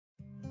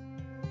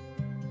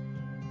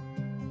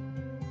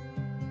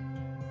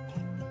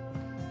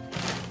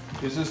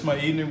This is my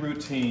evening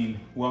routine.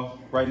 Well,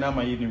 right now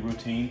my evening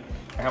routine.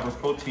 I have a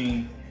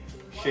protein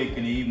shake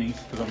in the evenings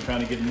because I'm trying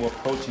to get more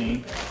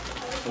protein.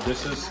 So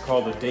this is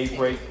called the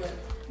Daybreak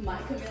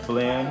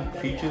Blend,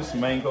 peaches,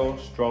 mango,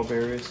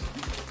 strawberries,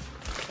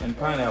 and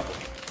pineapple.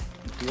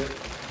 Good.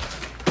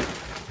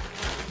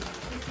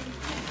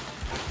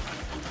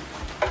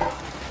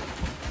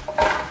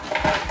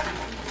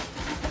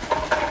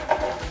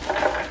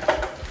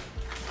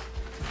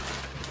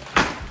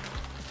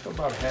 So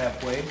about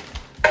halfway.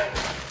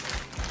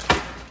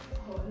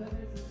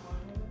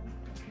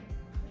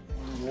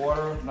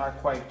 Water, not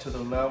quite to the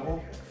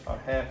level,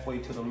 about halfway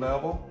to the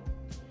level.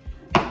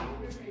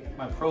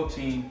 My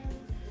protein,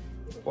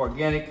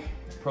 organic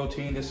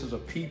protein, this is a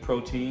pea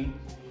protein,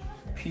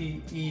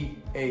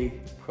 PEA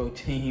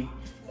protein.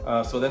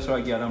 So that's what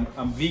I get.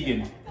 I'm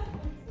vegan.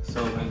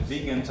 So as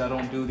vegans, I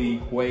don't do the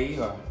whey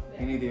or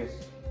any of the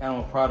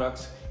animal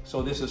products.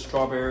 So this is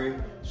strawberry.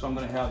 So I'm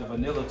gonna have the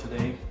vanilla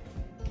today.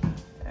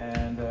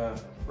 And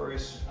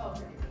first,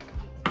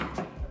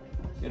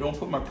 I don't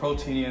put my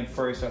protein in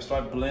first. I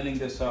start blending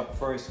this up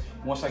first.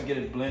 Once I get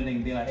it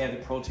blending, then I add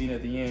the protein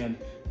at the end.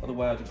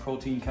 Otherwise, the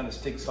protein kind of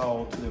sticks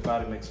all to the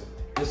Vitamixer.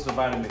 This is a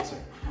Vitamixer.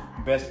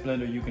 Best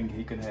blender you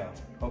can have.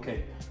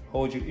 Okay,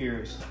 hold your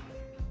ears.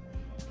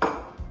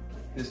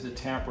 This is the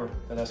tamper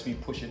that lets me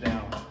push it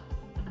down.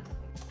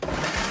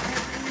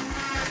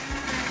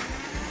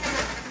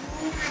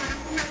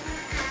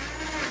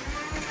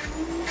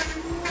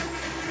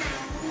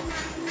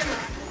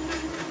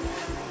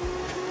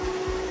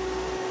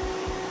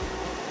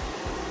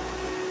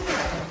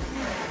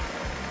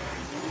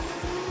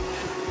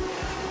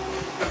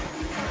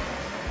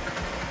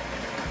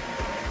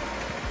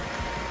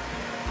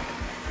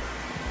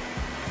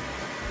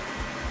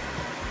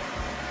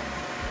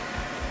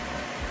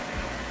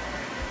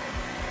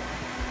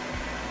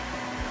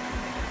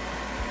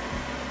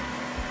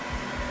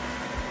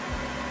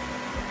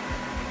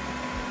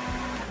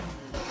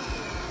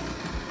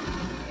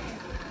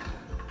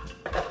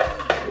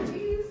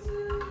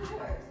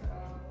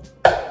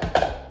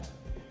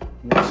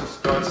 Once it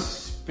starts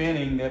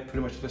spinning, that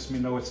pretty much lets me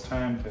know it's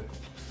time to,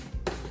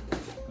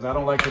 because I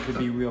don't like it to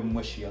be real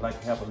mushy. I like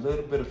to have a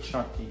little bit of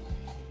chunky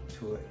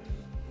to it.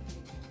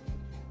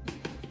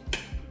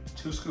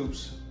 2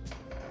 scoops.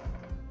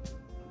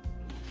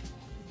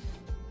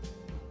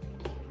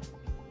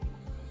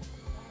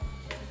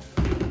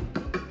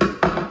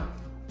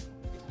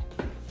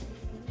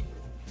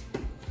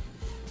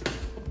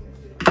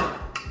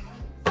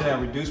 Then I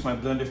reduce my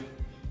blender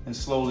and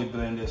slowly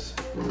blend this.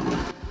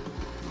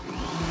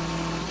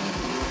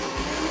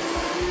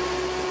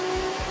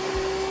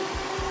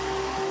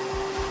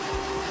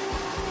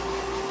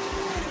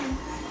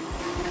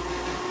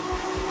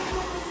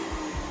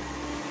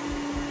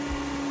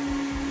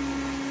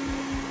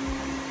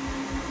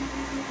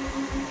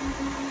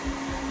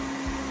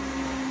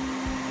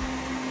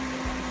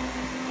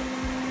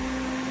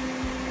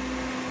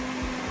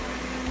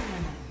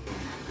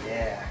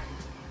 Yeah,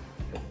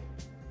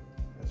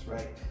 that's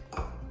right.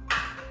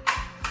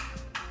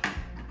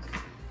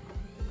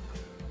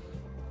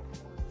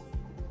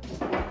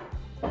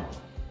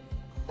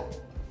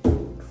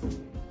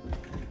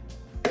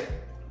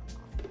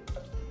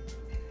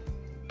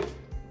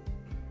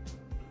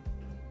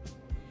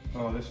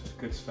 Oh, this is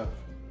good stuff.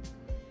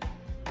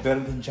 Better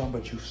than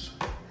Jamba Juice.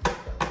 So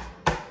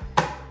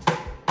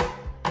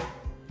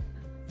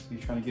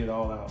you're trying to get it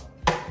all out.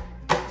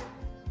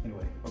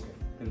 Anyway, okay,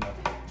 good enough.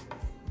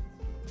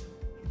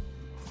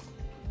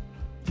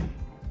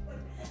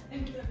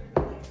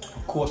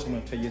 Of course I'm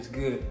gonna tell you it's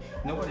good.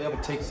 Nobody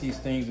ever takes these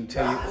things and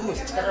tell you, oh,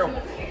 it's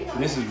terrible.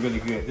 This is really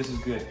good, this is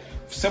good.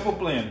 Simple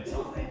blend.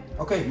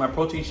 Okay, my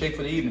protein shake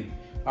for the evening.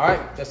 All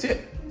right, that's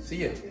it.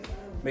 See ya.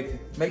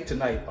 Make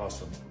tonight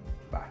awesome.